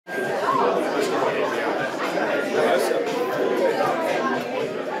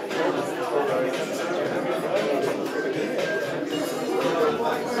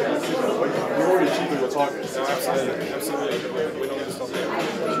You're already achieving your targets. No, absolutely. We're not going to stop there.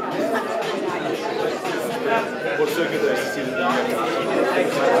 What's so good there is to see that you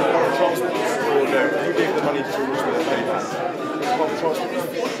transport, or no, who gave the money to Richmond and Payback? It's about the transport.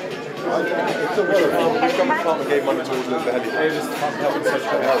 It's a word. Which government department gave money towards the heli? They just helping such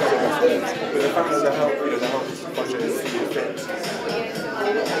But the fact that the help, the help budget is fit.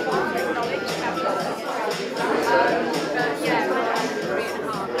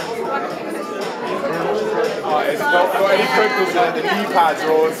 It's not got any crinkles in it, the knee pads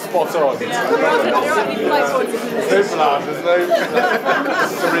are all spot on. There's no blood, there's no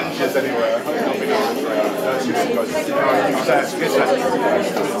syringes anywhere.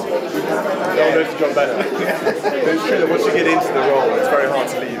 It's John Bennett. But it's true that once you get into the role, it's very hard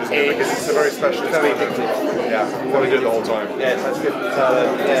to leave, isn't it? Because it's a very special, very addictive. Yeah, you want to do it the whole time. Yeah, that's good. I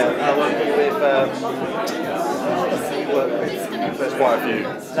work with There's quite a few.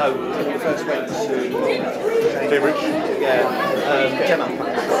 no, when we first went to Cambridge? Gemma.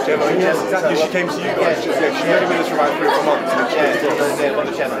 Gemma, yes, exactly. She came to you guys. She only been with us for about 3 or 4 months. One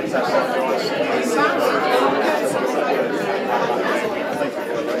of Gemma, exactly.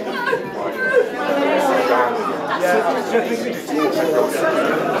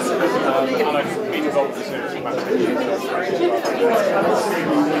 And I've been involved with this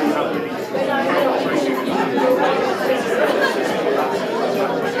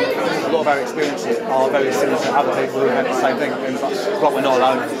A lot of our experiences are very similar to other people who have the same thing, but we're not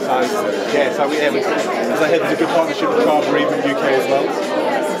alone. So yeah, as I heard, there's a good partnership with Carver, even UK as well.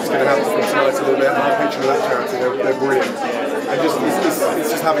 It's going to happen from tonight a little bit. I'm a patron of that charity. They're brilliant. And it's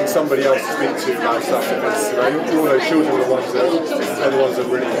just having somebody else to speak to about stuff. It's, you all those children are the ones that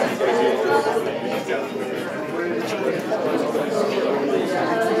really.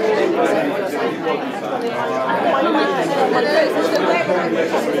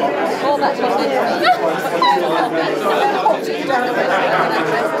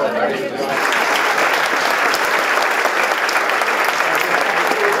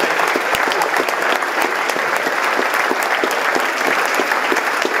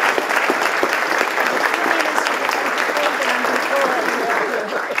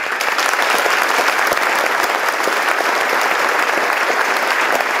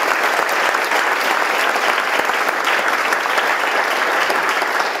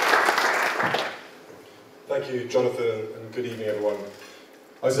 Thank you, Jonathan, and good evening, everyone.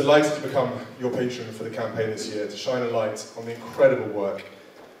 I was delighted to become your patron for the campaign this year to shine a light on the incredible work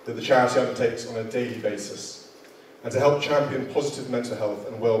that the charity undertakes on a daily basis and to help champion positive mental health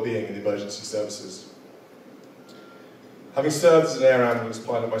and well-being in emergency services. Having served as an air ambulance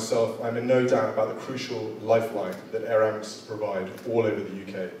pilot myself, I'm in no doubt about the crucial lifeline that air ambulances provide all over the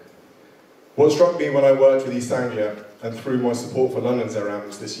UK. What struck me when I worked with East Anglia and through my support for London's air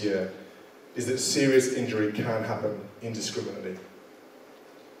ambulance this year is that serious injury can happen indiscriminately.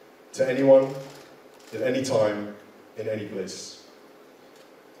 To anyone, at any time, in any place.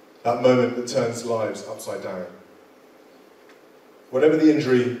 That moment that turns lives upside down. Whatever the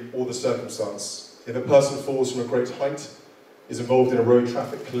injury or the circumstance, if a person falls from a great height, is involved in a road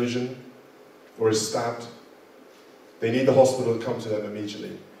traffic collision, or is stabbed, they need the hospital to come to them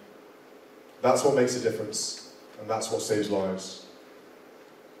immediately. That's what makes a difference, and that's what saves lives.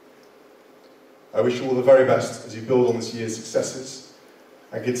 I wish you all the very best as you build on this year's successes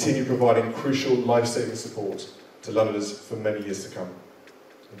and continue providing crucial life-saving support to Londoners for many years to come.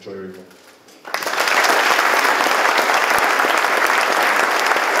 Enjoy your evening.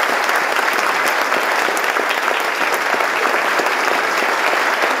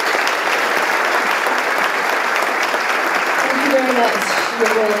 Thank you very much, Your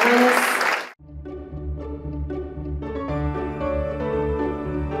Royal Highness.